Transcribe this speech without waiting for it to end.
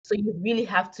So you really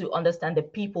have to understand the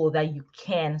people that you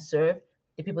can serve,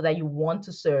 the people that you want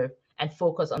to serve, and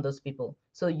focus on those people.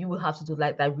 So you will have to do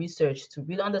like that research to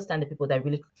really understand the people that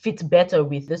really fit better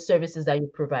with the services that you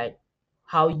provide,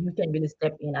 how you can really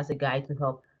step in as a guide to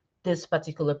help this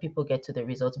particular people get to the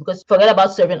results. Because forget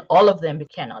about serving all of them, you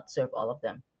cannot serve all of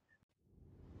them.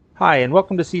 Hi, and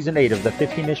welcome to Season 8 of the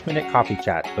 15-ish Minute Coffee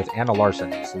Chat with Anna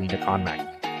Larson and Selena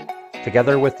Conmack.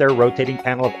 Together with their rotating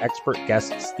panel of expert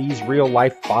guests, these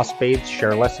real-life boss babes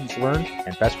share lessons learned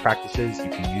and best practices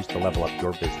you can use to level up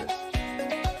your business.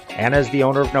 Anna is the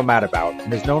owner of Nomadabout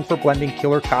and is known for blending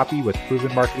killer copy with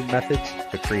proven marketing methods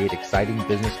to create exciting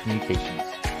business communications.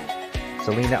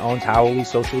 Selena owns Howley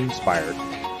Socially Inspired,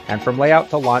 and from layout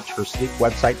to launch, her sleek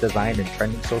website design and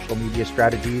trending social media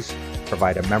strategies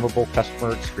provide a memorable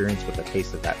customer experience with a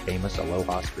taste of that famous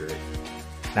Aloha spirit.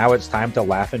 Now it's time to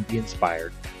laugh and be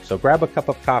inspired. So grab a cup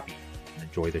of coffee and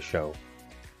enjoy the show.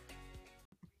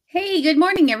 Hey, good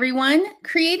morning, everyone.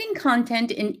 Creating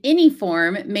content in any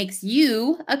form makes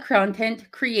you a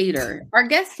content creator. Our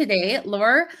guest today,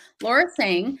 Laura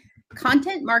Tsang,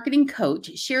 content marketing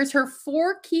coach, shares her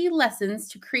 4 key lessons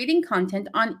to creating content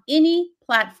on any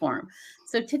platform.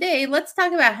 So today, let's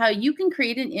talk about how you can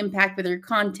create an impact with your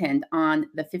content on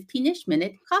the 15-ish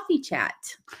Minute Coffee Chat.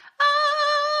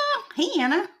 Hey,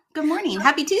 Anna. Good morning.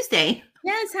 Happy Tuesday.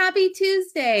 Yes, happy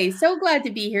Tuesday. So glad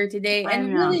to be here today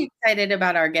and really excited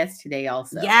about our guest today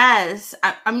also. Yes,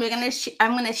 I'm going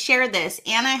to share this.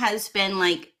 Anna has been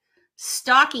like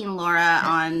stalking Laura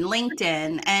on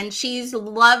LinkedIn and she's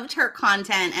loved her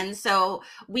content. And so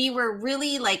we were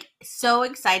really like so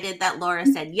excited that Laura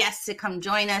said yes to come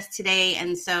join us today.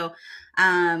 And so,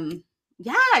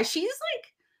 yeah, she's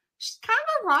kind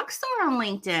of a rock star on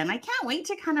LinkedIn. I can't wait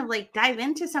to kind of like dive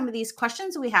into some of these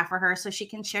questions we have for her so she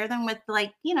can share them with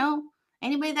like, you know,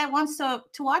 anybody that wants to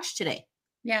watch today.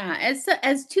 Yeah.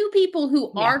 As 2 people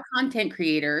who are content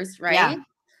creators, right? Yeah.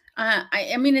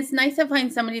 I mean, it's nice to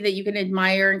find somebody that you can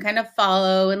admire and kind of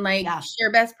follow and like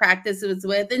share best practices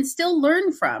with and still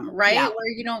learn from, right? Yeah. Where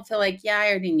you don't feel like, I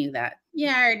already knew that.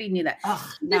 Yeah, I already knew that.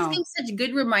 This gives such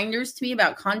good reminders to me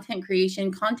about content creation,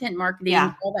 content marketing,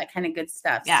 all that kind of good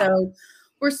stuff. Yeah. So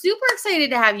we're super excited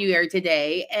to have you here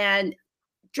today. And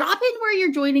drop in where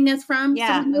you're joining us from.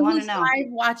 Yeah, so we want to know. Live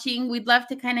watching. We'd love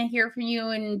to kind of hear from you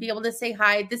and be able to say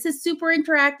hi. This is super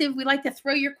interactive. We like to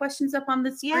throw your questions up on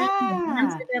the screen and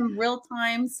answer them real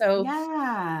time. So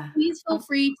please feel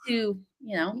free to,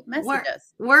 message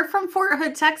us. We're from Fort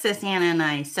Hood, Texas, Anna and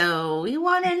I. So we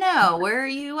want to know, where are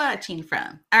you watching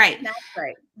from? All right. That's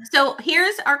right. So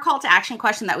here's our call to action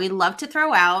question that we love to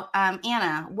throw out.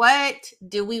 Anna, what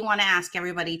do we want to ask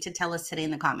everybody to tell us today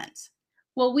in the comments?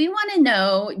 Well, we want to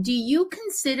know, do you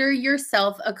consider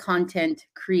yourself a content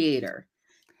creator?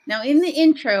 Now, in the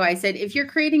intro, I said, if you're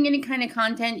creating any kind of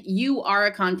content, you are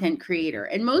a content creator.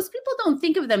 And most people don't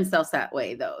think of themselves that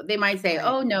way, though. They might say,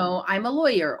 oh, no, I'm a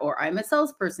lawyer, or I'm a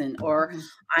salesperson, or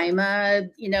I'm a,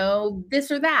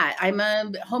 this or that. I'm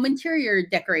a home interior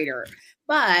decorator.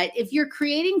 But if you're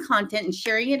creating content and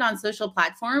sharing it on social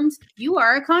platforms, you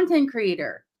are a content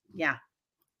creator. Yeah.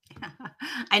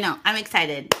 I know. I'm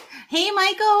excited. Hey,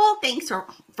 Michael. Thanks for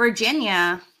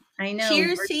Virginia. I know.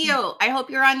 Cheers to you. I hope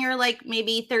you're on your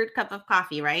maybe 3rd cup of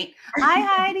coffee, right? Hi,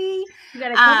 Heidi. You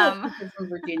got a couple of people from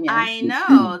Virginia. I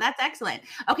know. That's excellent.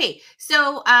 Okay.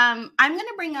 So I'm going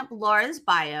to bring up Laura's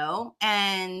bio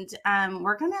and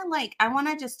we're going to I want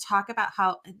to just talk about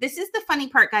how this is the funny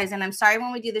part, guys. And I'm sorry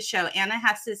when we do the show, Anna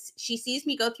she sees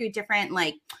me go through different,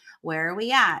 where are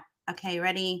we at? Okay,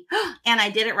 ready? And I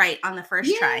did it right on the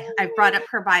first try. I brought up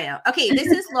her bio. Okay, this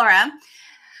is Laura.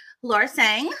 Laura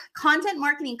Tsang, content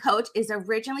marketing coach, is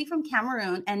originally from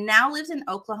Cameroon and now lives in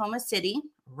Oklahoma City,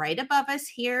 right above us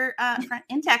here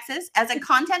in Texas. As a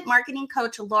content marketing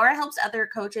coach, Laura helps other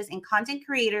coaches and content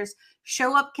creators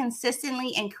show up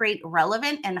consistently and create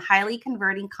relevant and highly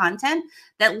converting content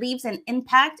that leaves an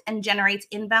impact and generates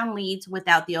inbound leads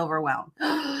without the overwhelm.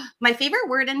 My favorite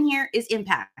word in here is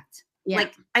impact. Yeah.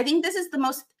 I think this is the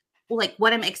most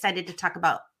what I'm excited to talk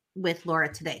about with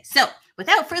Laura today. So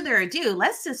without further ado,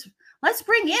 let's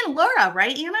bring in Laura,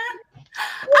 right, Anna?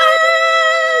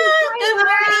 Good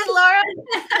morning, Laura.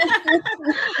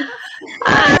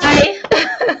 Hi.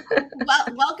 Well,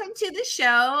 welcome to the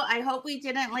show. I hope we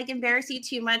didn't embarrass you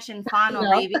too much and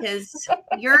fondly because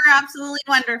you're absolutely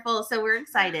wonderful. So we're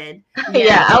excited.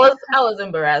 Yeah, I was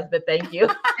embarrassed, but thank you.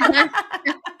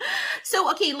 So,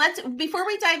 okay, before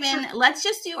we dive in, let's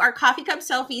just do our coffee cup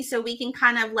selfie so we can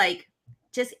kind of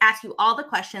just ask you all the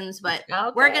questions, but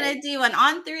we're going to do an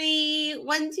on 3,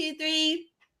 1, 2, 3.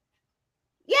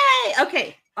 Yay.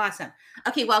 Okay. Awesome.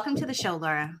 Okay, welcome to the show,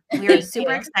 Laura. We are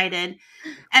super excited.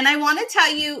 And I want to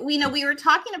tell you, we were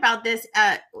talking about this.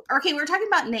 We were talking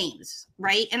about names,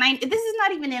 right? And this is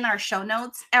not even in our show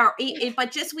notes,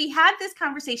 but just we had this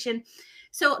conversation.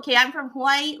 So, okay, I'm from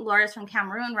Hawaii. Laura's from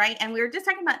Cameroon, right? And we were just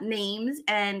talking about names.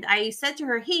 And I said to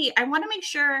her, hey, I want to make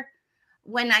sure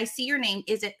when I see your name,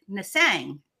 is it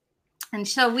Nasang? And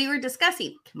so we were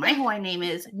discussing, my Hawaiian name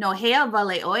is Nohea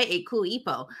Valeoe e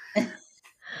Kuipo.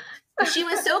 She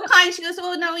was so kind. She goes,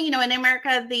 oh, no, in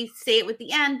America, they say it with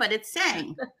the N, but it's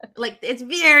sang. Like, it's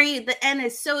the N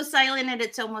is so silent and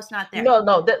it's almost not there. No,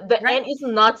 the right? N is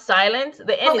not silent.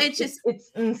 The N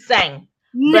it's sang.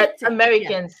 But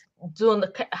Americans don't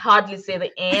hardly say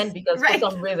the N because for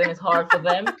some reason it's hard for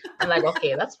them. I'm like,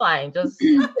 okay, that's fine. Just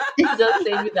say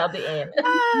without the N.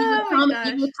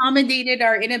 You've accommodated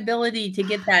our inability to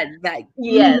get that.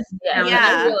 Yes,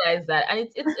 I realize that, and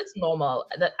it's normal.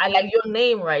 That I like your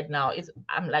name right now.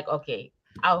 I'm like, okay,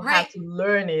 I'll have to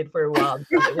learn it for a while.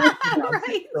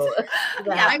 Right. So,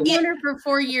 I've known her for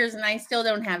 4 years and I still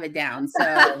don't have it down.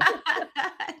 So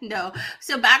no.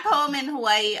 So back home in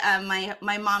Hawaii,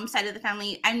 my mom's side of the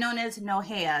family, I'm known as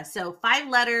Nohea. So 5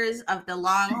 letters of the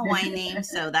long Hawaiian name.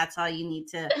 So that's all you need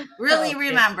to really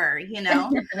remember,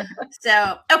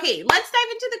 So okay, let's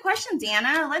dive into the questions,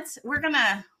 Anna. Let's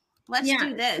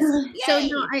do this. Yay.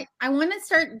 So I want to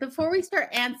start, before we start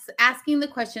asking the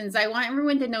questions, I want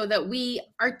everyone to know that we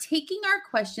are taking our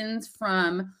questions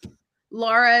from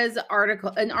Laura's article,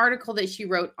 an article that she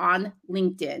wrote on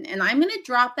LinkedIn. And I'm going to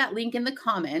drop that link in the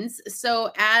comments.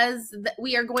 So as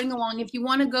we are going along, if you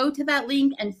want to go to that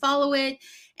link and follow it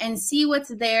and see what's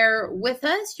there with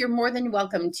us, you're more than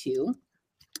welcome to.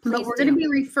 But we're going to be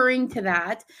referring to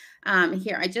that.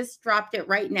 Here, I just dropped it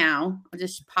right now. I'll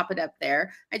just pop it up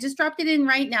there. I just dropped it in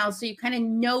right now so you kind of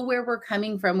know where we're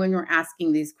coming from when we're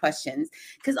asking these questions,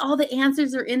 because all the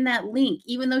answers are in that link.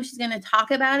 Even though she's going to talk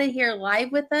about it here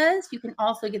live with us, you can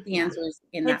also get the answers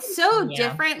in that. It's so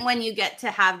different when you get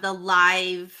to have the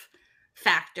live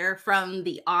factor from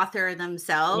the author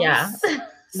themselves. Yeah.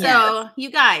 So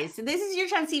you guys, this is your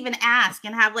chance to even ask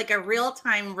and have like a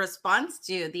real-time response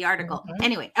to the article.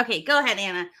 Anyway, okay, go ahead,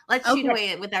 Anna. Let's shoot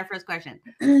away with our first question.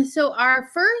 So our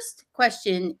first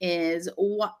question is,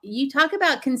 you talk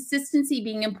about consistency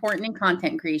being important in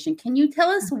content creation. Can you tell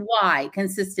us why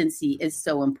consistency is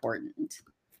so important?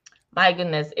 My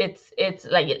goodness, it's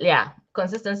like,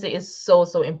 consistency is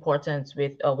so important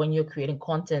with when you're creating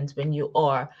content, when you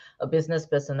are a business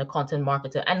person, a content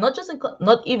marketer, and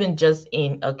not even just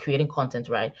in creating content,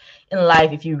 right? In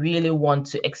life, if you really want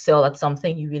to excel at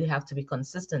something, you really have to be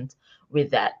consistent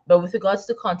with that. But with regards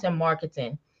to content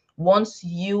marketing, once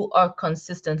you are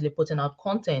consistently putting out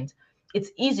content,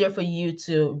 it's easier for you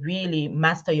to really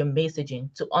master your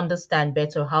messaging, to understand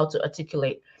better how to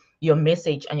articulate your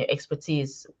message and your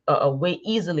expertise way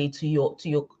easily to your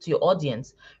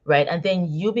audience, right? And then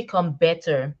you become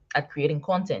better at creating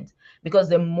content, because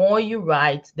the more you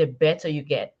write, the better you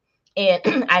get.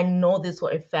 And I know this for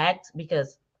a fact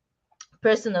because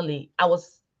personally, I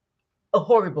was a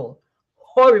horrible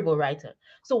writer.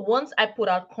 So once I put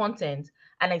out content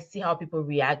and I see how people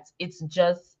react,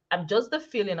 I'm just the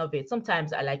feeling of it.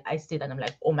 Sometimes I sit and I'm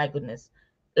like, oh my goodness,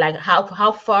 like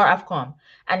how far I've come.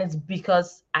 And it's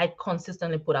because I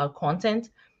consistently put out content.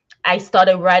 I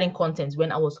started writing content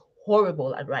when I was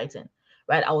horrible at writing,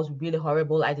 right? I was really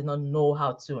horrible. I did not know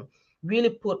how to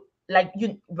really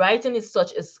writing is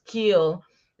such a skill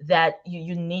that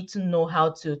you need to know how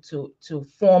to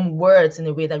form words in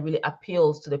a way that really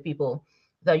appeals to the people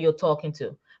that you're talking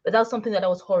to. But that's something that I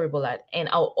was horrible at. And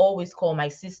I'll always call my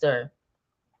sister,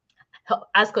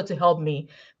 ask her to help me,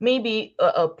 maybe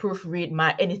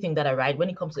proofread anything that I write. When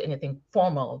it comes to anything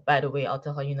formal, by the way, I'll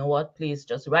tell her, you know what, please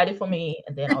just write it for me,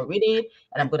 and then I'll read it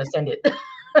and I'm going to send it.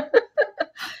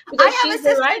 I have a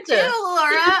sister too,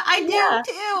 Laura. I do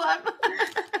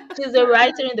too. She's a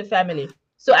writer in the family.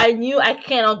 So I knew I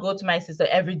cannot go to my sister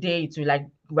every day to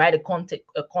write a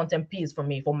content piece for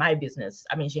me for my business.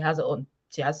 I mean, she has her own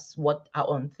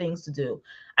things to do.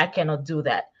 I cannot do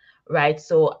that. Right.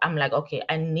 So I'm like, okay,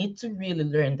 I need to really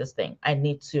learn this thing. I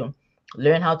need to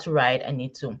learn how to write. I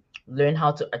need to learn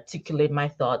how to articulate my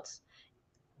thoughts,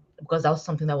 because that was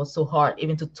something that was so hard,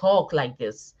 even to talk like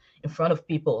this in front of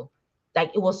people.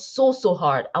 Like, it was so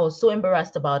hard. I was so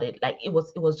embarrassed about it. Like, it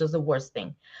was just the worst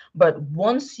thing. But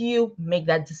once you make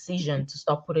that decision to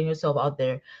start putting yourself out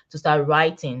there, to start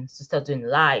writing, to start doing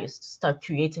lives, to start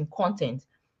creating content,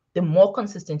 the more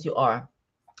consistent you are,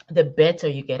 the better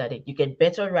you get at it. You get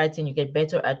better at writing, you get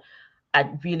better at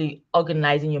at really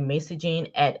organizing your messaging,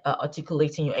 at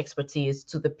articulating your expertise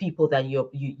to the people that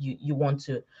you want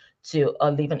to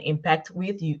leave an impact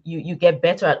with. You get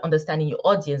better at understanding your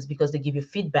audience because they give you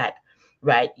feedback,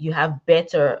 right? You have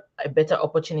a better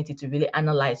opportunity to really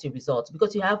analyze your results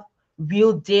because you have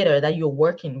real data that you're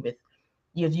working with.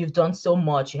 You've done so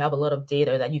much. You have a lot of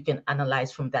data that you can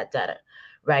analyze from that data,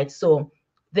 right? So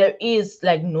there is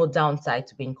like no downside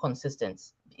to being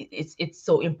consistent. It's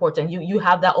so important. You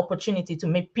have that opportunity to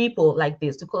meet people like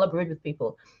this, to collaborate with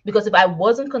people. Because if I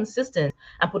wasn't consistent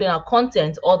and putting out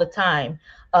content all the time,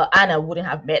 Anna wouldn't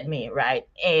have met me, right?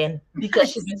 And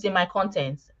because she's been seeing my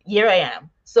content, here I am.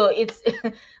 So it's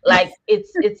like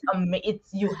it's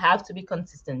you have to be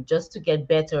consistent just to get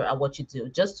better at what you do,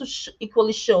 just to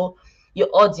equally show your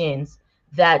audience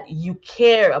that you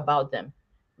care about them,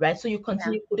 right? So you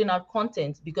continue putting out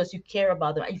content because you care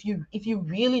about them. If you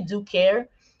really do care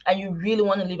and you really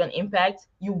want to leave an impact,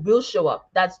 you will show up.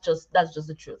 That's just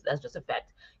the truth. That's just a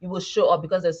fact. You will show up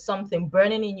because there's something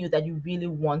burning in you that you really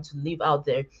want to leave out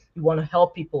there. You want to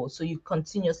help people, so you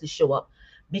continuously show up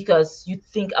because you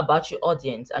think about your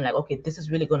audience and like, okay, this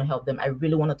is really going to help them. I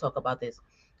really want to talk about this,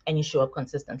 and you show up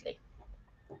consistently.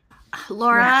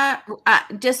 Laura,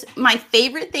 just my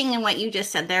favorite thing in what you just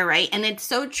said there, right? And it's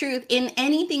so true in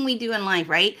anything we do in life,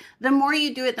 right? The more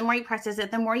you do it, the more you practice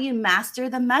it, the more you master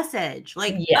the message.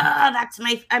 Like, that's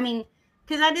I mean,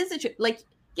 because that is the truth. Like,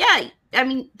 yeah, I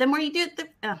mean, the more you do it,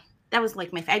 that was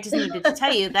like I just needed to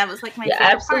tell you, that was like my favorite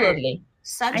absolutely part.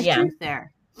 Such truth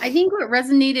there. I think what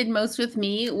resonated most with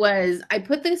me was, I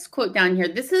put this quote down here.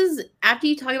 This is, after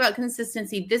you talk about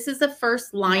consistency, this is the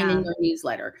first line in your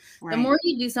newsletter. Right. The more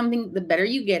you do something, the better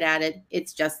you get at it.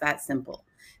 It's just that simple.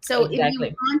 So if you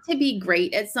want to be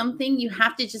great at something, you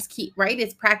have to just keep, right?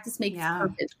 It's practice makes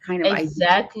perfect kind of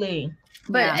idea.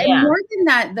 But and more than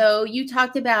that, though, you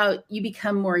talked about you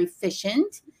become more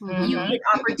efficient. You get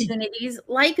opportunities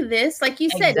like this. Like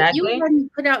you said, if you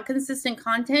hadn't put out consistent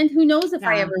content, who knows if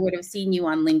I ever would have seen you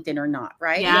on LinkedIn or not,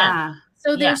 right? Yeah.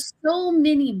 So there's so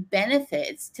many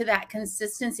benefits to that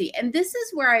consistency. And this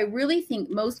is where I really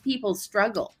think most people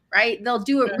struggle, right? They'll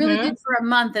do it really good for a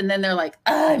month and then they're like,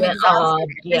 oh, I'm exhausted.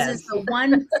 This is the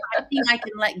one thing I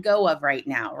can let go of right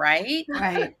now, right?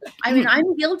 Right. I mean,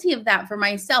 I'm guilty of that for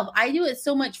myself. I do it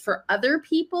so much for other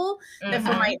people that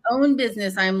for my own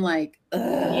business, I'm like,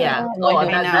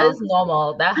 that is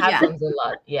normal. That happens a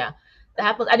lot. Yeah. That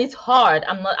happens. And it's hard.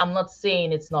 I'm not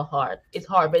saying it's not hard. It's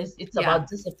hard, but it's about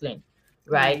discipline.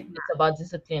 Right. It's about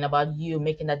discipline, about you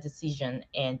making that decision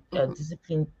and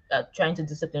discipline, trying to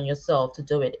discipline yourself to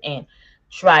do it, and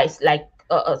try like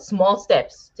small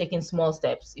steps, taking small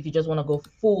steps. If you just want to go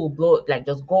full blow, like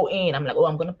just go in, I'm like, oh,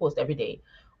 I'm going to post every day,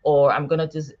 or I'm going to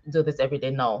just do this every day.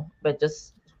 No, but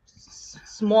just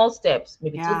small steps,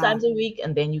 maybe 2 times a week.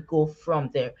 And then you go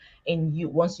from there. And you,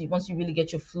 once you really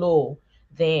get your flow,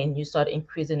 then you start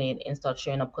increasing it and start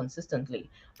showing up consistently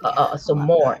some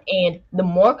more. And the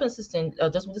more consistent,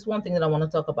 just this one thing that I want to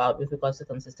talk about with regards to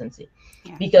consistency,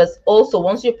 because also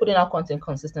once you're putting out content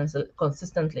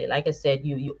consistently, like I said,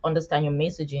 you understand your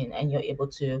messaging and you're able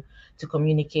to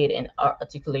communicate and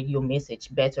articulate your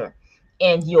message better,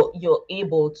 and you're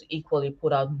able to equally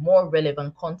put out more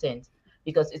relevant content,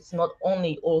 because it's not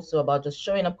only also about just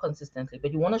showing up consistently,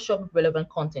 but you want to show up relevant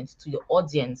content to your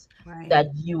audience that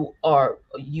you are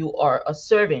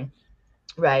serving,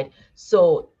 right?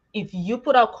 So if you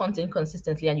put out content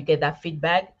consistently and you get that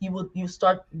feedback, you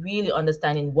start really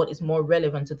understanding what is more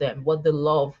relevant to them, what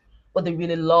they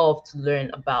really love to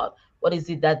learn about, what is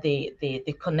it that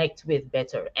they connect with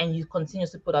better, and you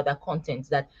continuously put out that content,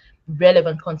 that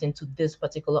relevant content to this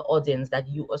particular audience that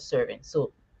you are serving.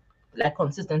 So like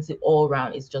consistency all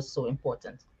around is just so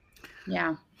important.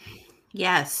 Yeah.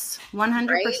 Yes.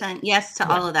 100%. Yes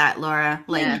to all of that, Laura.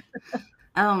 Like,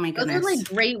 oh my goodness. Those are like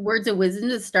great words of wisdom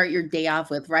to start your day off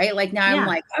with, right? Like now I'm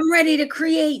like, I'm ready to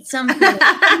create something.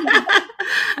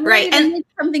 Right. And make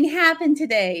something happen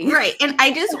today. Right. And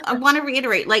I want to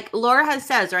reiterate, like Laura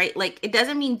says, right? Like it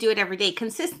doesn't mean do it every day.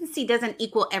 Consistency doesn't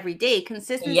equal every day.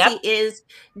 Consistency is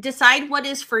decide what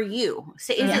is for you.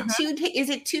 So is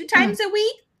it 2 times a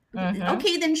week?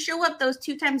 Okay, then show up those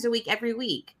 2 times a week every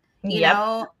week, you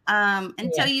know,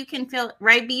 until you can feel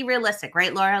right. Be realistic,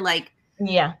 right, Laura? Like,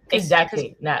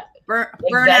 exactly.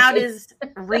 Burnout is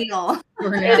real.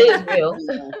 It is real.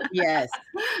 Yes.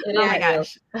 It is my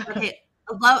gosh. Okay.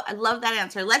 I love that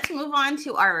answer. Let's move on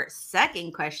to our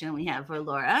second question we have for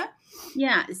Laura.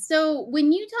 Yeah. So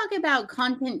when you talk about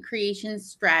content creation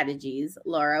strategies,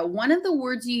 Laura, one of the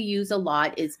words you use a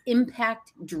lot is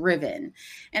impact driven.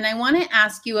 And I want to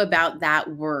ask you about that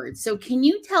word. So can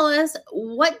you tell us,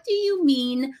 what do you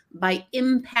mean by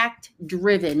impact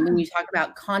driven when you talk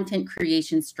about content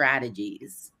creation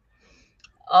strategies?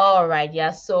 All right,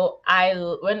 yeah. So I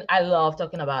love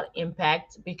talking about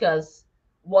impact because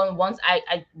once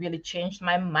I really changed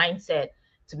my mindset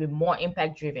to be more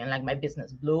impact driven, like my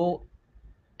business blew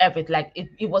everything. Like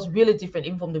it was really different,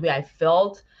 even from the way I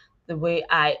felt, the way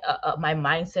I my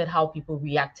mindset, how people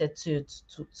reacted to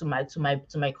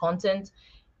my content,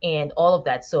 and all of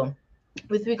that. So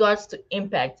with regards to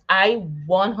impact, I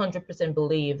 100%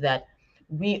 believe that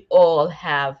we all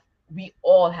have we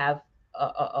all have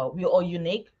we're all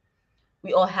unique,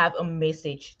 we all have a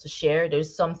message to share.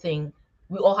 There's something,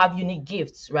 we all have unique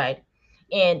gifts, right?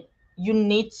 And you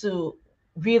need to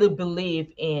really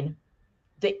believe in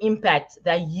the impact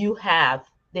that you have,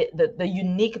 the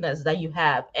uniqueness that you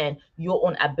have, and your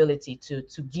own ability to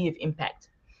give impact,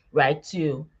 right?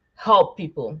 To help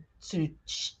people, to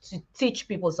teach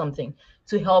people something,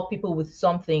 to help people with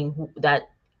something that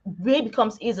really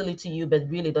comes easily to you but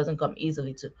really doesn't come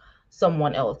easily to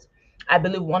someone else. I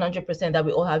believe 100% that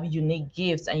we all have unique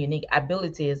gifts and unique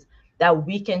abilities that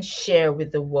we can share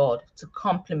with the world to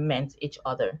complement each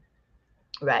other,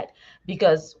 right?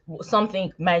 Because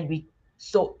something might be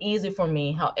so easy for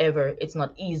me, however it's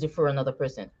not easy for another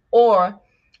person. Or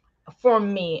for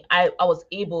me, I was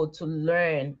able to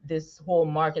learn this whole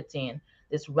marketing,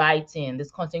 this writing, this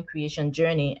content creation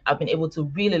journey. I've been able to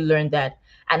really learn that,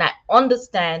 and I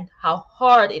understand how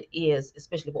hard it is,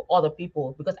 especially for other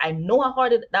people, because I know how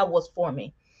hard that was for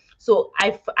me. So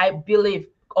I believe,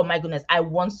 oh my goodness, I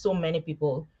want so many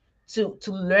people to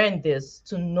learn this,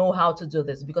 to know how to do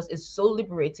this, because it's so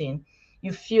liberating.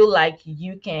 You feel like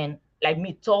you can, like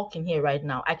me talking here right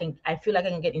now, I feel like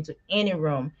I can get into any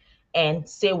room and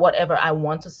say whatever I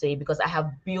want to say, because I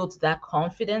have built that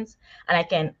confidence and I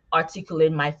can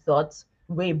articulate my thoughts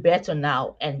way better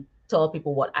now and tell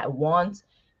people what I want,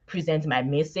 present my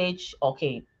message.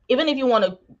 Okay, even if you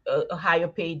want a higher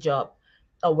paid job,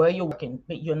 or where you're working,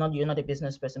 but you're not a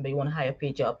business person, but you want a higher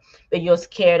paid job, but you're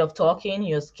scared of talking,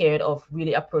 you're scared of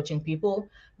really approaching people,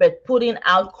 but putting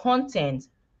out content,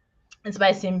 it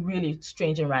might seem really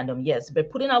strange and random, yes,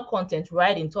 but putting out content,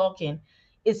 writing, talking,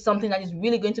 is something that is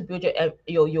really going to build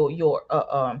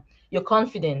your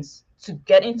confidence to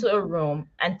get into a room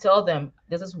and tell them,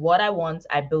 this is what I want.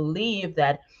 I believe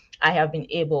that I have been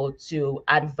able to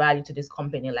add value to this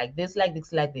company, like this, like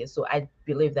this, like this. So I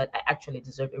believe that I actually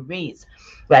deserve a raise,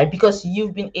 right? Because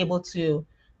you've been able to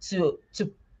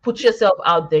put yourself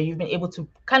out there. You've been able to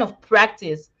kind of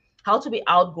practice how to be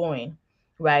outgoing,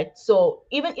 right? So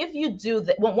even if you do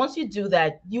that, once you do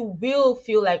that, you will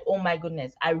feel like, oh my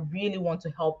goodness, I really want to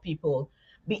help people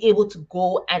be able to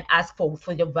go and ask for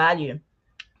your value,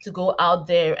 to go out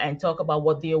there and talk about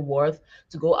what they're worth,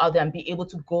 to go out there and be able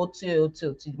to go to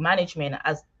management,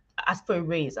 as ask for a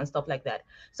raise and stuff like that.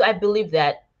 So I believe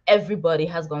that everybody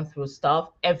has gone through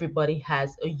stuff, everybody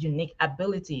has a unique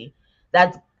ability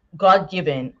that's God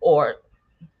given, or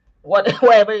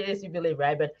whatever it is you believe,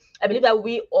 right? But I believe that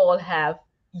we all have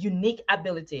unique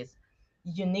abilities,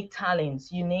 unique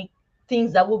talents, unique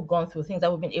things that we've gone through, things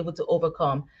that we've been able to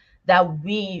overcome, that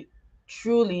we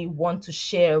truly want to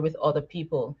share with other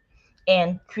people.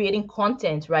 And creating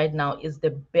content right now is the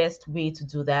best way to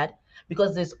do that,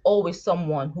 because there's always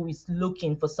someone who is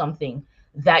looking for something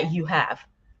that you have.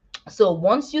 So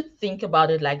once you think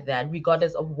about it like that,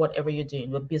 regardless of whatever you're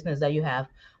doing, what business that you have,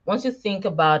 once you think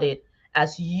about it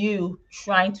as you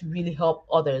trying to really help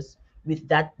others with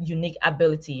that unique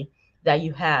ability that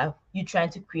you have, you trying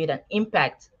to create an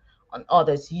impact on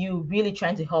others, you really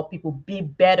trying to help people be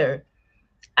better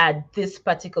at this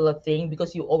particular thing,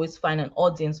 because you always find an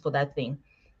audience for that thing.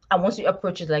 And once you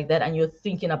approach it like that and you're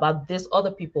thinking about this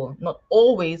other people, not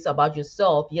always about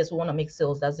yourself. Yes, we want to make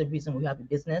sales, that's the reason we have a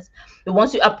business. But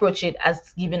once you approach it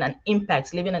as giving an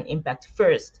impact, leaving an impact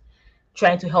first,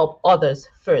 trying to help others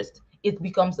first, it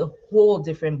becomes a whole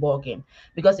different ballgame.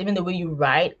 Because even the way you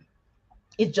write,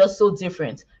 it's just so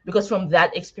different, because from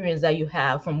that experience that you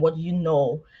have, from what you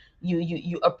know,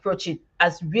 you approach it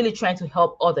as really trying to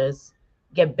help others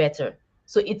get better.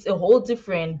 So it's a whole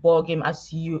different ball game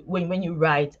as you when you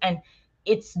write. And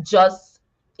it's just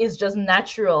it's just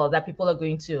natural that people are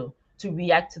going to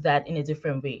react to that in a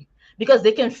different way, because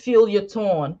they can feel your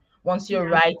tone. Once you're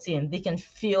Yeah. writing, they can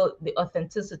feel the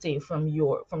authenticity from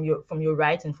your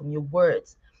writing, from your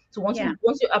words. So once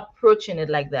you're approaching it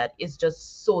like that, it's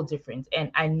just so different.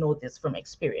 And I know this from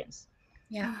experience.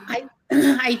 Yeah,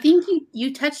 I think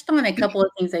you touched on a couple of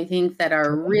things I think that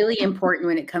are really important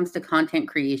when it comes to content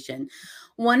creation.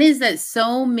 One is that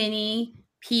so many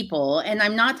people, and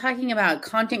I'm not talking about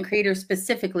content creators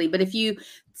specifically, but if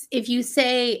you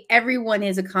say everyone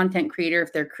is a content creator,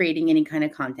 if they're creating any kind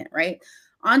of content, right?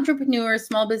 Entrepreneurs,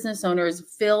 small business owners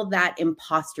feel that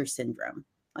imposter syndrome.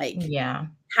 Like, Yeah.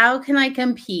 How can I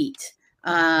compete?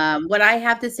 What I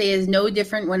have to say is no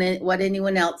different what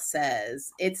anyone else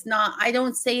says. It's not, I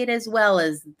don't say it as well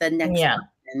as the next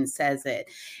person says it.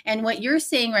 And what you're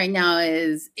saying right now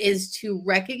is to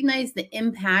recognize the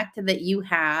impact that you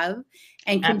have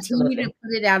and continue to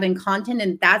put it out in content.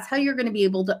 And that's how you're going to be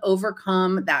able to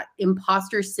overcome that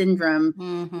imposter syndrome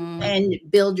and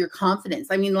build your confidence.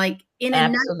 I mean, like in a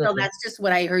nutshell, that's just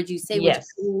what I heard you say, which I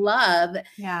love.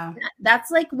 Yeah.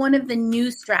 That's like one of the new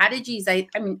strategies. I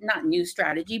mean, not new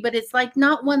strategy, but it's like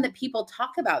not one that people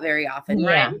talk about very often,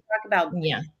 right? We talk about,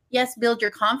 yes, build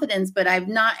your confidence, but I've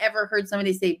not ever heard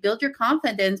somebody say, build your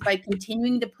confidence by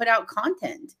continuing to put out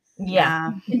content.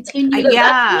 Continue.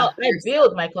 I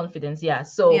build my confidence.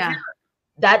 So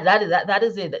that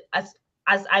is it.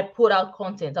 As I put out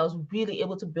content, I was really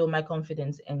able to build my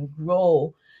confidence and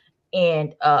grow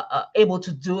and able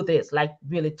to do this, like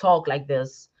really talk like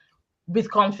this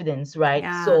with confidence, right?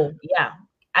 So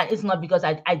and it's not because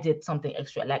I did something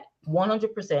extra, like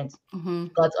 100%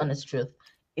 God's honest truth.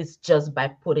 It's just by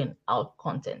putting out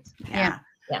content. Yeah.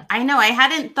 I know. I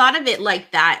hadn't thought of it like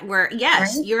that, where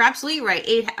you're absolutely right.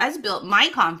 It has built my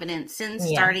confidence since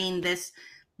starting this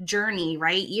journey,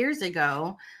 right? Years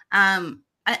ago.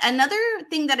 Another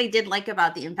thing that I did like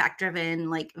about the impact driven,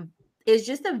 like, is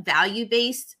just the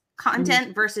value-based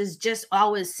content versus just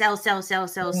always sell.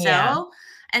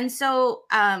 And so,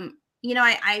 you know,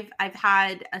 I've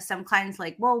had some clients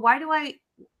like, well,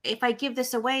 if I give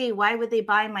this away, why would they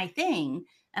buy my thing?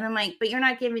 And I'm like, but you're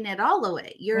not giving it all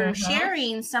away. You're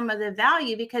sharing some of the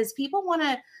value, because people want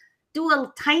to do a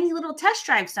tiny little test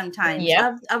drive sometimes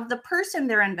of the person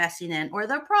they're investing in or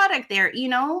the product there, you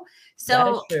know?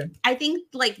 So I think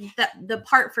like the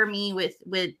part for me with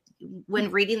when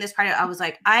reading this part, I was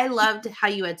like, I loved how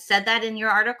you had said that in your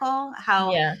article,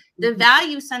 how the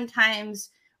value sometimes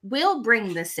will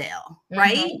bring the sale,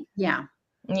 right? Yeah.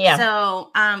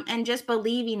 So, and just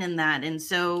believing in that. And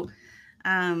so,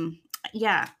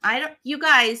 you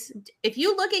guys, if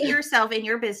you look at yourself in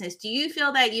your business, do you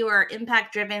feel that you are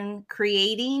impact driven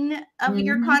creating of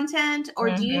your content, or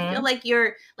do you feel like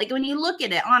you're like, when you look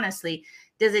at it, honestly,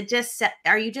 does it just,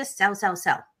 are you just sell?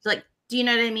 Like, do you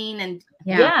know what I mean? And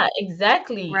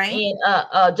exactly. Right.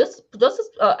 And just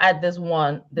add this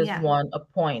one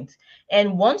point.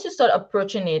 And once you start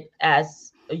approaching it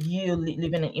as you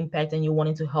leaving an impact and you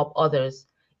wanting to help others,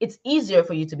 it's easier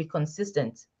for you to be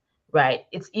consistent, right?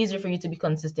 It's easier for you to be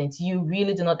consistent. You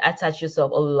really do not attach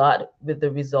yourself a lot with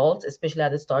the results, especially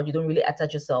at the start. You don't really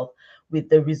attach yourself with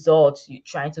the results. You're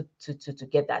trying to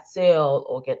get that sale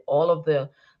or get all of the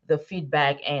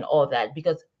feedback and all that,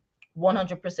 because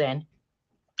 100%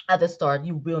 at the start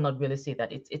you will not really see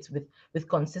that. It's with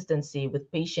consistency,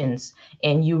 with patience,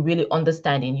 and you really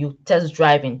understanding, you test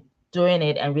driving, doing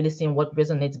it and really seeing what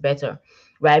resonates better,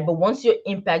 right? But once you're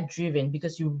impact driven,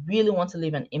 because you really want to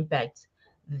leave an impact,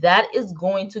 that is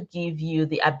going to give you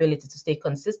the ability to stay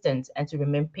consistent and to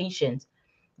remain patient,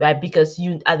 right? Because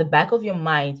you, at the back of your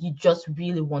mind, you just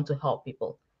really want to help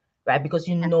people, right? Because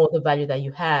you know the value that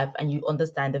you have and you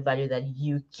understand the value that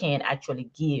you can actually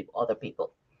give other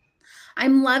people.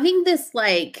 I'm loving this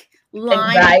like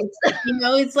line, right? You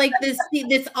know, it's like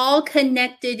this all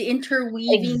connected,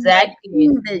 interweaving that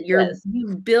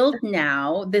you've built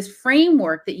now, this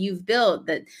framework that you've built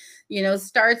that, you know,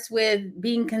 starts with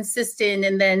being consistent,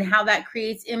 and then how that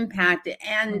creates impact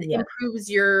and improves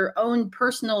your own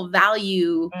personal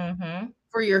value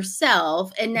for yourself.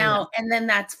 And now, and then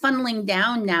that's funneling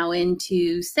down now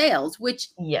into sales, which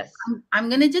I'm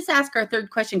going to just ask our third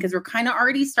question, because we're kind of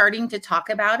already starting to talk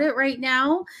about it right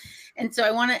now. And so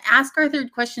I want to ask our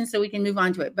third question so we can move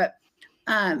on to it. But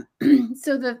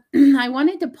so I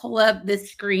wanted to pull up this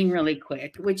screen really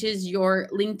quick, which is your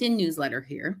LinkedIn newsletter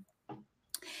here.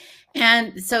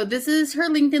 And so this is her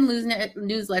LinkedIn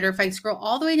newsletter. If I scroll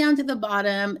all the way down to the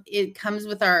bottom, it comes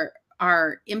with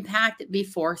our impact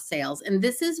before sales. And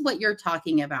this is what you're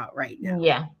talking about right now.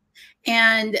 Yeah.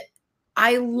 And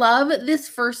I love this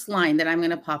first line that I'm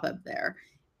going to pop up there.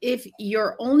 If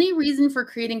your only reason for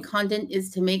creating content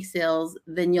is to make sales,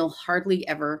 then you'll hardly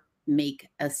ever make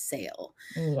a sale.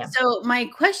 Yeah. So my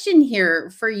question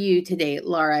here for you today,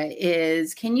 Laura,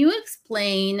 is can you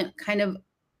explain kind of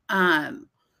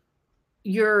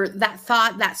that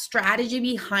thought, that strategy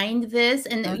behind this?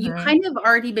 And you kind of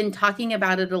already been talking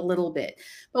about it a little bit,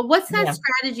 but what's that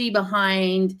strategy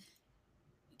behind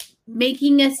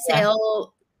making a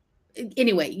sale?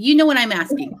 Anyway, you know what I'm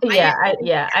asking. I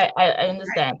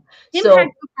understand. Right.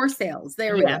 Impact before sales.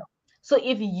 There we go. So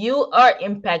if you are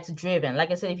impact driven,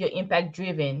 like I said, if you're impact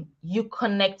driven, you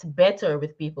connect better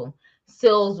with people.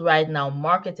 Sales right now,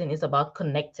 marketing is about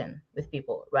connecting with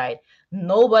people, right?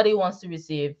 Nobody wants to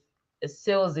receive a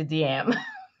sales DM.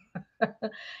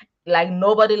 Like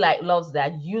nobody loves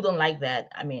that. You don't like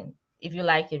that. I mean, if you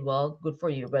like it, well, good for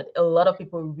you. But a lot of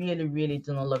people really, really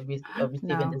do not love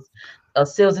receiving this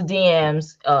sales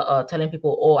DMs, telling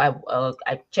people, oh,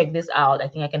 I checked this out. I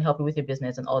think I can help you with your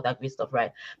business and all that great stuff,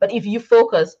 right? But if you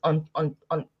focus on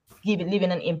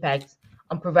leaving an impact,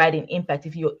 on providing impact,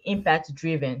 if you're impact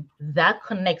driven, that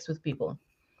connects with people,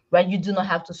 right? You do not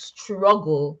have to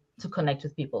struggle to connect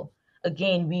with people.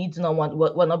 Again, we do not want,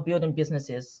 we're not building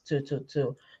businesses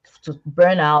to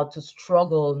burn out, to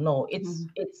struggle. No,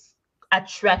 it's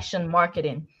attraction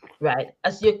marketing, right?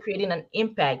 As you're creating an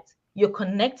impact, you're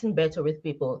connecting better with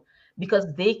people because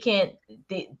they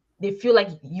feel like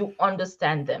you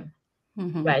understand them,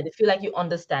 right? They feel like you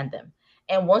understand them.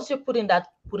 And once you're putting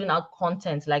out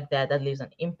content like that leaves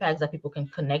an impact that people can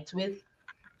connect with,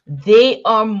 they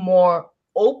are more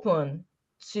open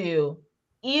to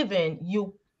even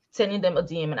you sending them a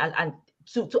DM and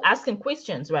to asking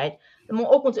questions, right? They're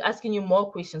more open to asking you more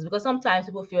questions, because sometimes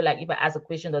people feel like if I ask a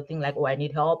question, they'll think like, oh, I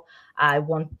need help. I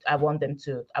want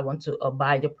to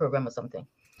buy the program or something.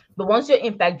 But once you're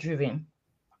impact driven,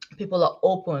 people are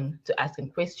open to asking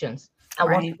questions. And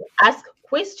once you ask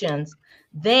questions,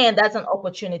 then that's an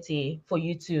opportunity for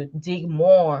you to dig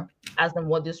more, ask them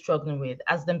what they're struggling with,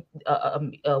 ask them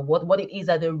what it is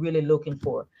that they're really looking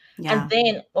for. And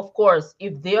then, of course,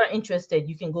 if they are interested,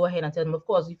 you can go ahead and tell them, of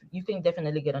course, you can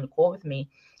definitely get on a call with me.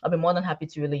 I'll be more than happy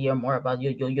to really hear more about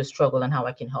your struggle and how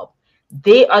I can help.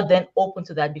 They are then open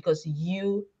to that because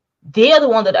they are the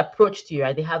one that approached you,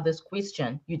 right? They have this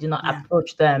question. You did not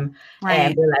approach them,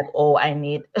 and they're like, oh, I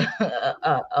need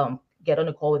get on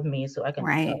a call with me so I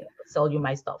can sell you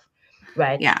my stuff,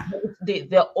 right? Yeah.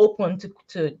 They're open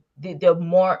to they're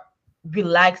more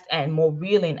relaxed and more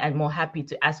willing and more happy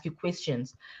to ask you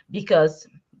questions because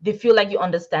they feel like you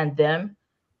understand them.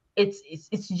 It's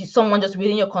someone just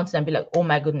reading your content and be like, oh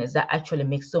my goodness, that actually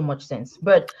makes so much sense.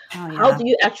 But how do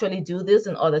you actually do this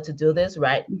in order to do this,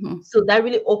 right? So that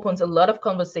really opens a lot of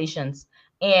conversations.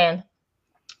 And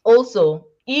also,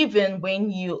 even when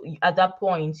you at that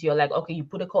point you're like, okay, you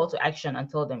put a call to action and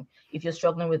tell them, if you're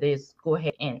struggling with this, go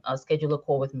ahead and schedule a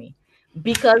call with me,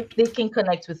 because they can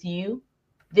connect with you.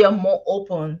 They are more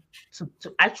open to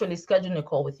actually scheduling a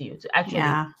call with you, to actually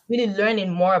really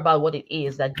learning more about what it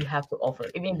is that you have to offer.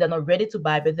 Even if they're not ready to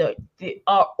buy, but they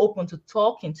are open to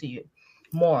talking to you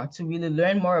more, to really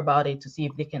learn more about it, to see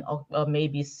if they can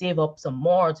maybe save up some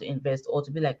more to invest, or to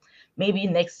be like, maybe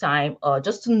next time,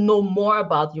 just to know more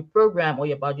about your program or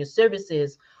about your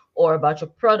services or about your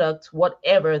product,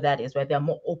 whatever that is, right? They're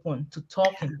more open to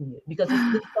talking to you because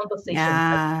it's this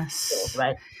conversation, skills,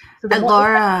 right? So the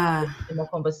more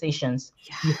conversations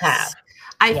you have.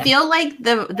 I feel like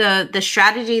the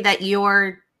strategy that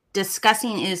you're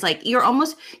discussing is like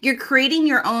you're creating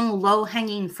your own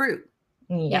low-hanging fruit.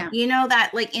 You know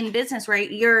that, like in business, right?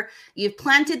 You've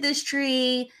planted this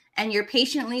tree and you're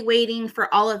patiently waiting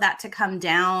for all of that to come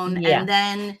down, and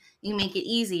then you make it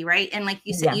easy, right? And like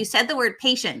you said, you said the word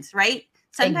patience, right?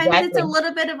 Sometimes it's a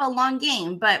little bit of a long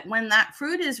game, but when that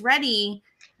fruit is ready,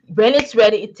 when it's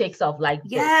ready, it takes off like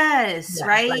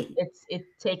right? Like it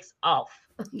takes off.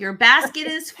 Your basket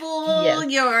is full.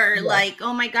 You're like,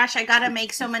 oh my gosh, I gotta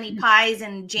make so many pies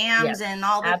and jams and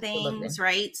all the things,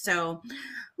 right? So,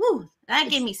 that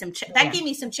gave me some gave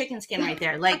me some chicken skin right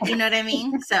there. Like, you know what I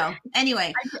mean? So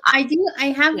anyway,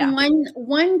 I have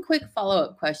one quick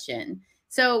follow-up question.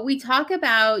 So we talk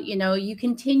about, you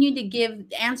continue to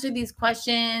answer these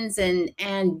questions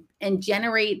and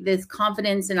generate this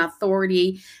confidence and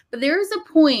authority, but there is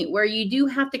a point where you do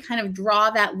have to kind of draw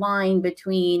that line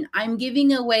between, I'm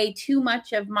giving away too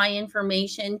much of my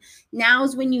information.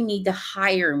 Now's when you need to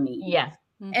hire me. Yeah.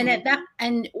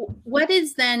 And what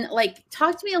is then, like,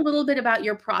 talk to me a little bit about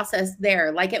your process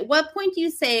there. Like, at what point do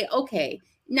you say, okay,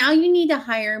 now you need to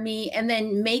hire me, and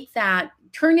then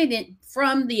turn it in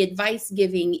from the advice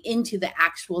giving into the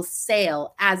actual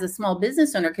sale as a small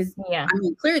business owner? Because I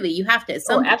mean, clearly you have to.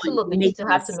 Absolutely, you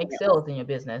have to make sales in your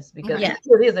business because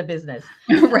it is a business,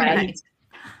 right?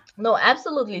 No,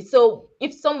 absolutely. So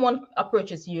if someone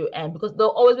approaches you, and because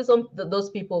there'll always be those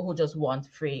people who just want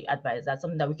free advice, that's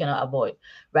something that we cannot avoid,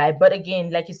 right? But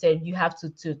again, like you said, you have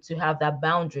to have that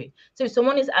boundary. So if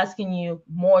someone is asking you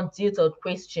more detailed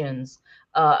questions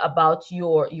about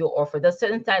your offer, there's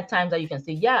certain times that you can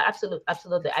say, yeah,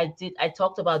 absolutely, I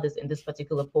talked about this in this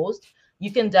particular post.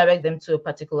 You can direct them to a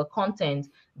particular content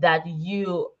that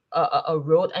you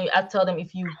wrote, and I tell them,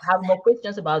 if you have more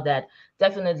questions about that,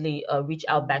 definitely reach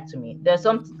out back to me. There's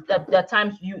some that there are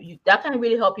times you that can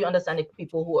really help you understand the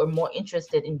people who are more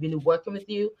interested in really working with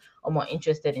you, or more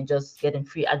interested in just getting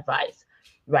free advice,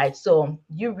 right? So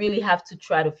you really have to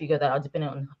try to figure that out,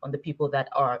 depending on the people that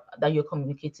you're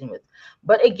communicating with.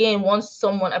 But again, once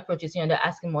someone approaches you and they're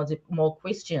asking more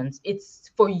questions,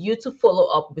 it's for you to follow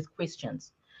up with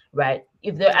questions, right?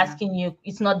 If they're asking you,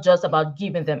 it's not just about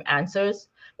giving them answers.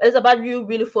 It's about you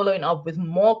really following up with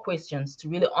more questions to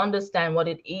really understand what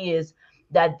it is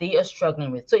that they are struggling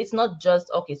with. So it's not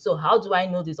just, okay, so how do I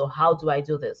know this, or how do I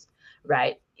do this,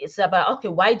 right? It's about, okay,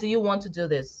 why do you want to do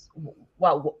this?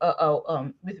 What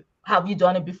have you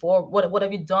done it before? What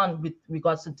have you done with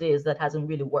regards to this that hasn't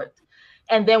really worked?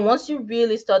 And then once you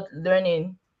really start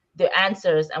learning the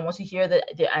answers, and once you hear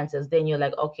the answers, then you're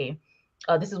like, okay,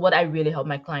 this is what I really help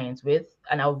my clients with,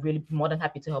 and I'll really be more than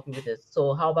happy to help you with this.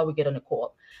 So how about we get on a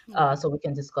call, so we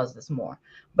can discuss this more?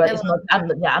 But it's not,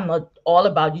 I'm not all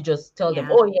about you just tell them,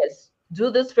 oh yes,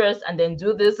 do this first and then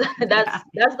do this.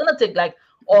 That's gonna take like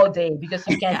all day, because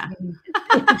you can't really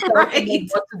Right.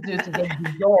 what to do to get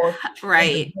results.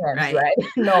 Right. Right.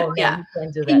 No, Yeah. you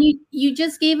can't do that. And you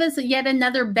just gave us yet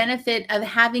another benefit of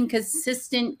having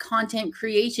consistent content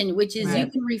creation, which is you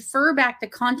can refer back to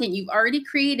content you've already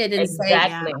created and say,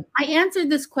 I answered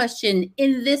this question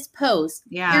in this post.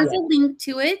 Here's a link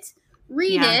to it.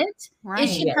 Read it. It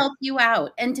should help you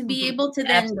out. And to be able to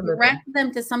then direct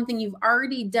them to something you've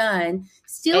already done,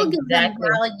 still give them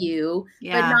value,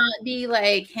 but not be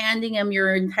like handing them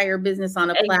your entire business on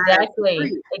a platter.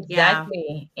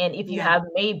 Exactly. And if you have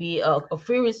maybe a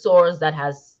free resource that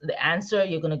has the answer,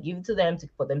 you're going to give it to them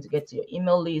for them to get to your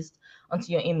email list,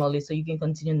 onto your email list, so you can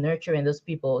continue nurturing those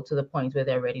people to the point where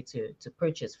they're ready to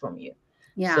purchase from you.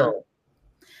 So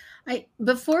I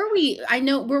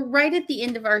know we're right at the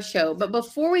end of our show, but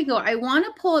before we go, I want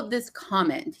to pull up this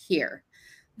comment here.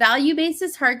 Value based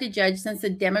is hard to judge since the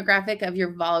demographic of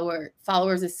your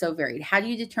followers is so varied. How do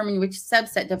you determine which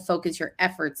subset to focus your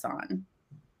efforts on?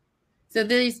 So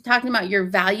he's talking about your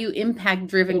value impact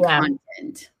driven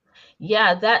content.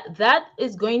 Yeah, that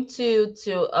is going to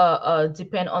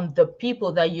depend on the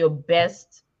people that you're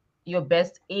best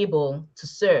able to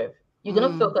serve. You're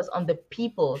going to focus on the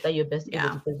people that you're best able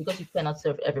to serve, because you cannot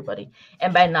serve everybody.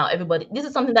 And by now, this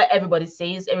is something that everybody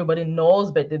says, everybody knows,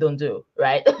 but they don't do,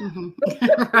 right?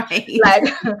 Like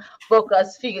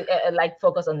focus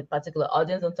on the particular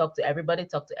audience and talk to everybody,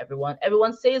 talk to everyone.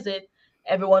 Everyone says it,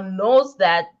 everyone knows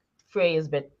that phrase,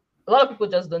 but a lot of people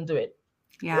just don't do it.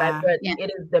 Right? But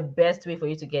it is the best way for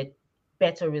you to get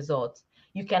better results.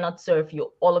 You cannot serve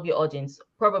all of your audience.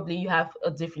 Probably you have a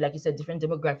different, like you said, different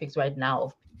demographics right now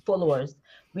of followers,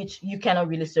 which you cannot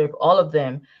really serve all of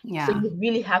them. So you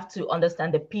really have to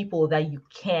understand the people that you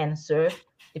can serve,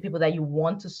 the people that you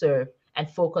want to serve, and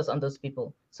focus on those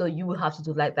people. So you will have to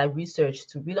do like that research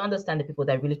to really understand the people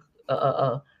that really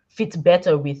fit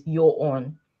better with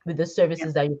with the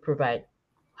services that you provide.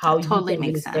 How you can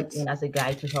really step in as a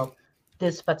guide to help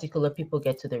this particular people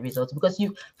get to the results, because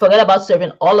you forget about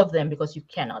serving all of them, because you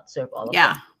cannot serve all of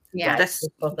them. That's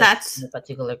a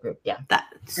particular group.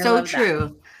 That's so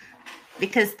true,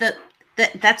 because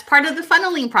that's part of the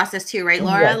funneling process too, right,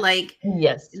 Laura?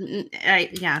 Yes.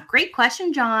 Great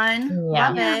question, John.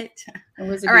 Love it. It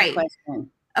was a good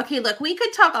question. Okay, look, we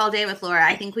could talk all day with Laura.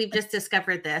 I think we've just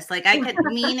discovered this. Me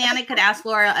and Anna could ask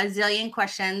Laura a zillion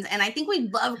questions. And I think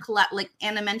we'd love, like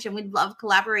Anna mentioned, we'd love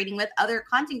collaborating with other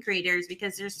content creators,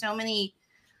 because there's so many,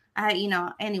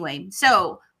 anyway.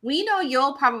 So we know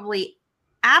you'll probably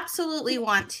absolutely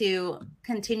want to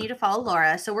continue to follow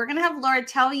Laura. So we're going to have Laura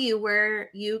tell you where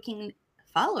you can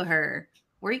follow her,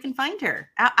 where you can find her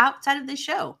outside of this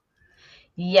show.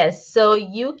 Yes, so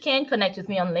you can connect with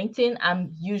me on LinkedIn.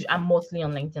 I'm mostly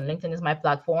on LinkedIn. LinkedIn is my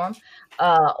platform.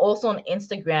 Also on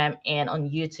Instagram and on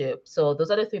YouTube. So those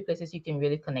are the 3 places you can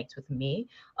really connect with me.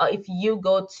 If you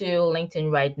go to LinkedIn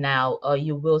right now,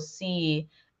 you will see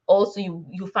also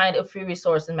you find a free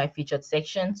resource in my featured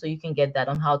section, so you can get that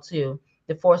on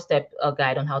the 4-step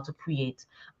guide on how to create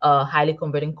highly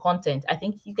converting content. I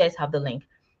think you guys have the link,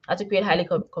 how to create highly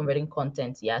converting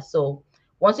content. Yeah, so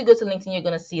once you go to LinkedIn, you're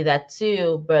going to see that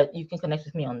too, but you can connect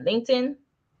with me on LinkedIn,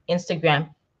 Instagram,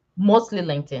 mostly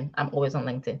LinkedIn. I'm always on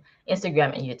LinkedIn,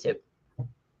 Instagram, and YouTube.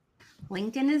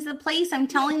 LinkedIn is the place. I'm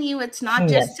telling you, it's not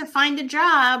just to find a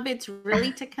job. It's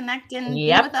really to connect and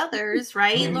be with others,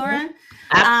 right, Laura?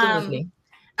 Absolutely.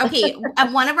 Okay,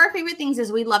 one of our favorite things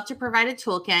is we love to provide a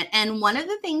toolkit. And one of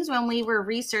the things when we were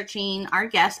researching our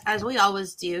guests, as we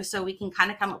always do, so we can kind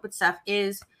of come up with stuff,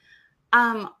 is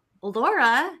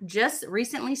Laura just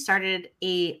recently started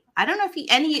I don't know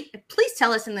if please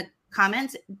tell us in the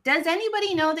comments, does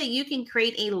anybody know that you can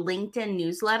create a LinkedIn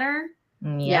newsletter?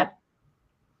 Yep.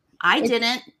 I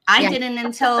didn't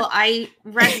until I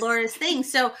read Laura's thing.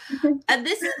 So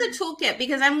this is the toolkit,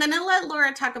 because I'm going to let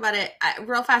Laura talk about it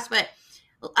real fast, but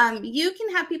you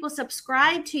can have people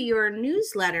subscribe to your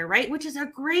newsletter, right? Which is a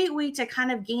great way to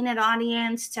kind of gain an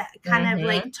audience, to kind of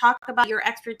like talk about your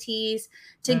expertise,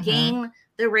 to gain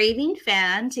the raving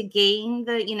fan, to gain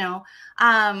the,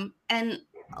 and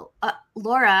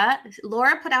Laura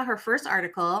put out her first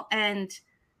article, and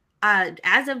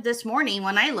as of this morning,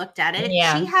 when I looked at it,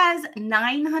 she has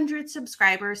 900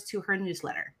 subscribers to her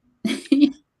newsletter.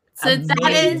 So amazing,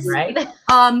 that is right?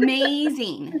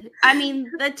 Amazing. I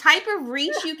mean, the type of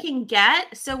reach you can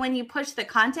get. So when you push the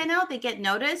content out, they get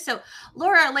noticed. So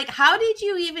Laura, like, how did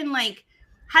you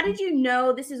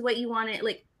know this is what you wanted?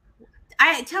 Like,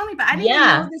 tell me, but I didn't even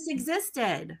know this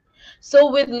existed.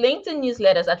 So with LinkedIn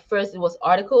newsletters, at first it was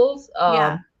articles.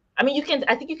 I mean,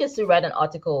 I think you can still write an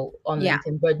article on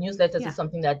LinkedIn, but newsletters is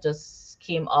something that just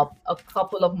came up a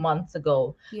couple of months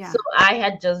ago. So I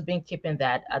had just been keeping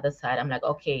that at the side. I'm like,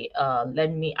 okay,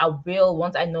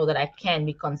 once I know that I can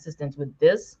be consistent with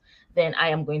this, then I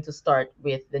am going to start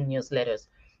with the newsletters,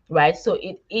 right? So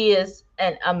it is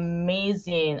an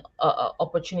amazing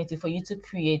opportunity for you to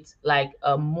create like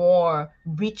a more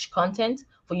rich content,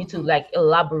 for you to like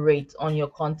elaborate on your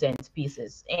content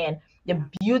pieces. And the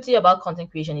beauty about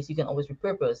content creation is you can always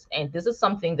repurpose. And this is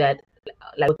something that,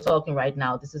 like we're talking right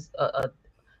now,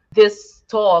 this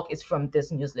talk is from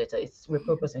this newsletter. It's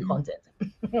repurposing content,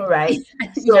 right?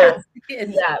 So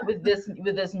with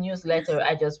this newsletter,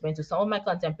 I just went to some of my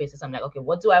content pages. I'm like, okay,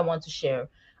 what do I want to share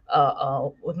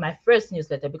with my first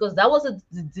newsletter? Because that was a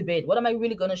debate. What am I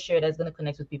really going to share that's going to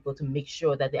connect with people to make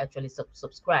sure that they actually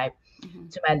subscribe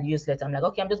to my newsletter? I'm like,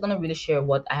 okay, I'm just going to really share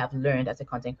what I have learned as a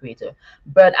content creator,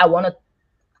 but I want to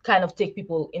kind of take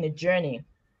people in a journey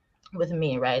with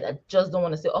me, right? I just don't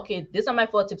want to say, okay, these are my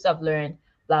 4 tips I've learned,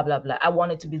 blah, blah, blah. I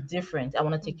want it to be different. I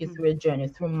want to take you through a journey,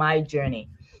 through my journey,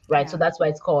 right? So that's why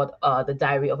it's called the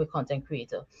Diary of a Content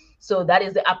Creator. So that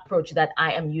is the approach that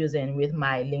I am using with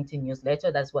my LinkedIn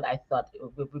newsletter. That's what I thought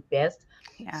would be best.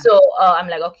 So I'm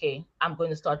like, okay, I'm going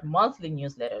to start monthly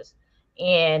newsletters,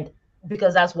 and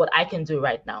because that's what I can do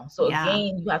right now. So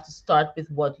again, you have to start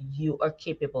with what you are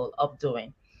capable of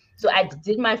doing. So I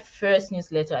did my first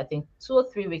newsletter, I think 2 or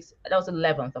 3 weeks. That was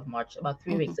 11th of March, about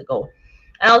 3 weeks ago.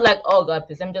 And I was like, oh God,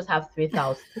 please, let me just have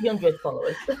 300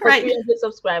 followers, 300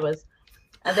 subscribers.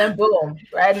 And then boom,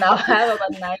 right now I have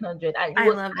about 900.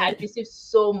 I received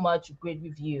so much great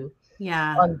review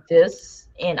on this,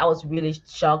 and I was really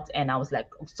shocked, and I was like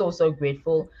so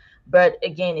grateful. But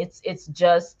again, it's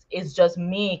just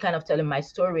me kind of telling my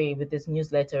story with this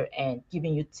newsletter and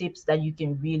giving you tips that you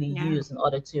can really use in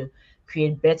order to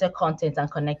create better content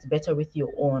and connect better with your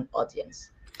own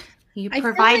audience. You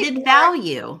provided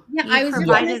value. You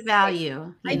provided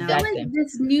value. I feel like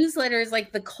this newsletter is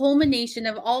like the culmination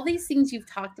of all these things you've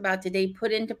talked about today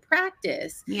put into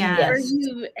practice. Where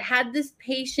you've had this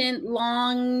patient,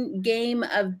 long game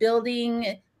of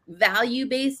building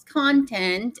value-based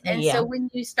content. And so when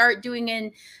you start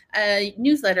doing a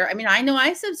newsletter, I mean, I know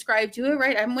I subscribe to it,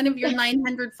 right? I'm one of your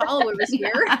 900 followers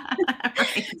here.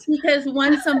 Because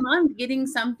once a month, getting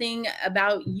something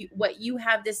about you, what you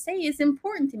have to say, is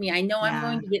important to me. I know I'm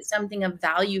going to get something of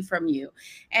value from you.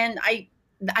 And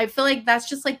I feel like that's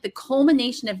just like the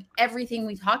culmination of everything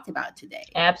we talked about today.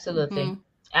 Absolutely.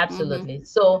 Absolutely.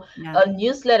 So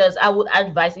newsletters, I would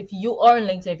advise, if you are on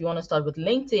LinkedIn, if you want to start with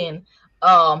LinkedIn,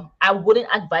 I wouldn't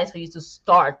advise for you to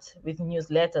start with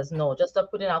newsletters. No, just start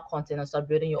putting out content and start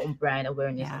building your own brand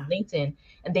awareness on LinkedIn,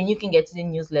 and then you can get to the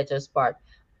newsletters part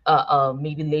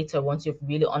maybe later, once you've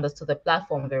really understood the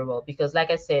platform very well. Because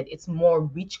like I said, it's more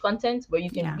rich content where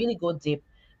you can really go deep,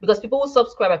 because people who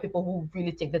subscribe are people who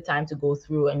really take the time to go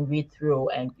through and read through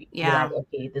and be like,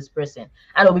 okay, this person.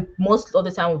 And most of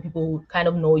the time with people who kind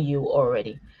of know you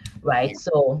already, right?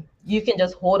 So you can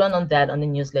just hold on that on the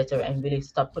newsletter and really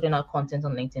start putting out content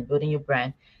on LinkedIn, building your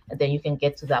brand, and then you can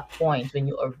get to that point when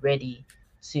you are ready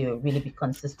to really be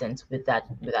consistent with that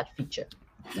feature.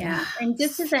 Yeah. And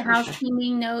just as a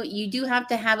housekeeping note, you do have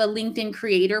to have a LinkedIn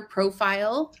creator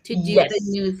profile to do the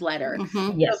newsletter. Mhm.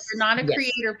 So if Yes. you're not a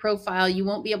creator profile, you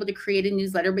won't be able to create a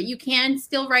newsletter, but you can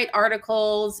still write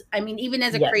articles. I mean, even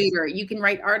as a creator, you can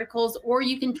write articles, or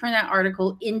you can turn that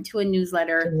article into a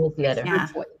newsletter. Newsletter. Your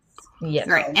choice. Yes.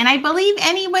 Right. And I believe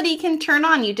anybody can turn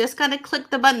on. You just got to click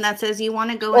the button that says you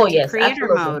want to go into creator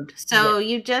mode. So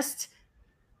you just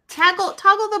toggle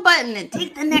the button and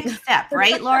take the next step,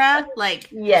 right, Laura? Like,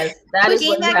 yes, that is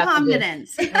gain what that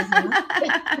confidence.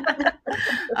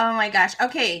 Oh my gosh.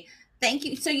 Okay. Thank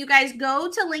you. So you guys go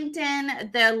to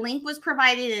LinkedIn. The link was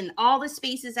provided in all the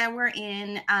spaces that we're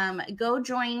in. Go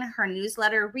join her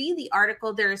newsletter, read the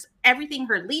article. There's everything,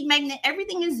 her lead magnet,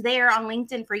 everything is there on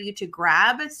LinkedIn for you to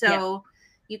grab. So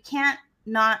you can't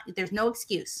there's no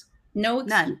excuse.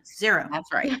 None. Zero.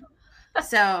 That's right.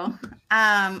 So,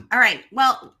 all right.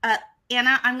 Well,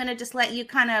 Anna, I'm going to just let you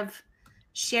kind of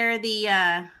share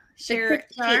share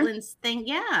Caitlin's thing.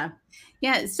 Yeah.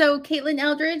 Yeah. So Caitlin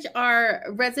Eldridge, our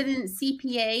resident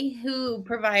CPA who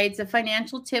provides a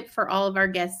financial tip for all of our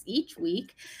guests each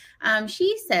week.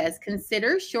 She says,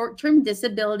 consider short-term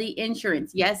disability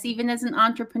insurance. Yes, even as an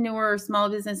entrepreneur or small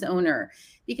business owner,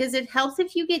 because it helps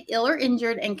if you get ill or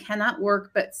injured and cannot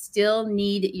work, but still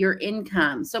need your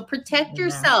income. So protect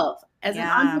yourself. As an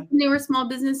entrepreneur, small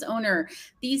business owner,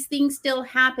 these things still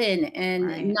happen,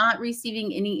 and not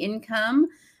receiving any income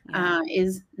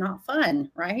is not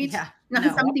fun, right? Yeah.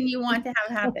 Not something you want to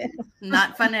have happen.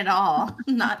 Not fun at all.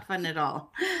 Not fun at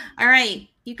all. All right,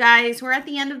 you guys, we're at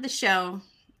the end of the show.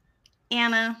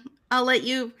 Anna, I'll let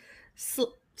you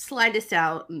slide us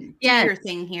out and do your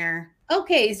thing here.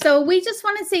 Okay, so we just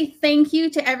want to say thank you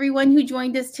to everyone who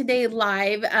joined us today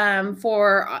live and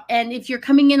if you're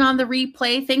coming in on the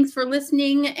replay, thanks for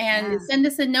listening, and send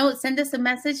us a note, send us a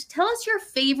message. Tell us your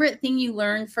favorite thing you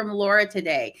learned from Laura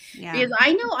today. Because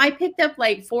I know I picked up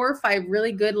like 4 or 5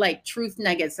 really good like truth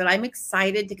nuggets that I'm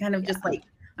excited to kind of just like,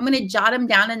 I'm going to jot them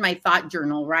down in my thought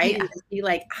journal, right? And just be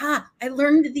like, I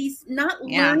learned these, not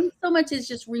learned so much as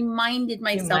just reminded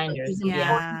myself of these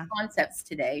important concepts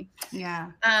today.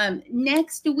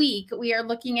 Next week, we are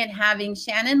looking at having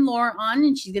Shannon Lohr on,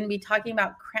 and she's going to be talking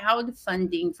about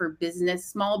crowdfunding for business,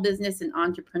 small business, and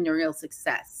entrepreneurial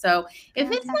success. So if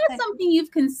it's not something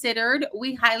you've considered,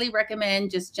 we highly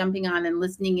recommend just jumping on and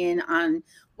listening in on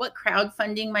what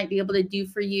crowdfunding might be able to do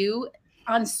for you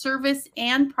on service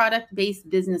and product-based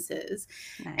businesses.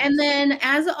 And then,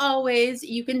 as always,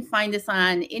 you can find us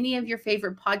on any of your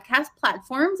favorite podcast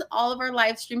platforms. All of our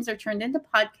live streams are turned into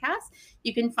podcasts.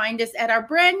 You can find us at our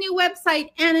brand new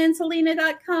website,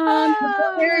 AnnaandSelena.com.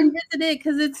 Go there and visit it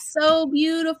because it's so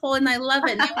beautiful and I love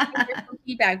it. Now we can get some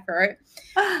feedback for it.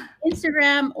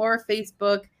 Instagram or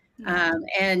Facebook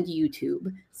and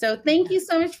YouTube. So thank you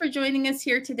so much for joining us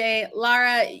here today.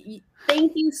 Lara,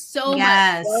 thank you so much.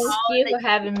 Thank you for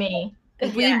having me.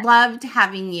 We loved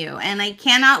having you. And I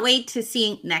cannot wait to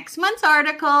see next month's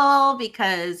article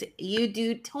because you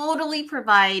do totally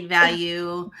provide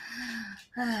value.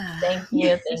 Thank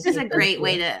you. This is a great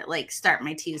way to like start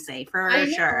my Tuesday for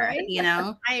sure. Right? You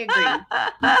know, I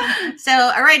agree. So,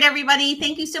 all right, everybody.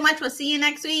 Thank you so much. We'll see you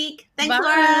next week. Thanks,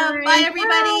 Laura. Bye,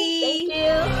 everybody.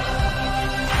 Thank you.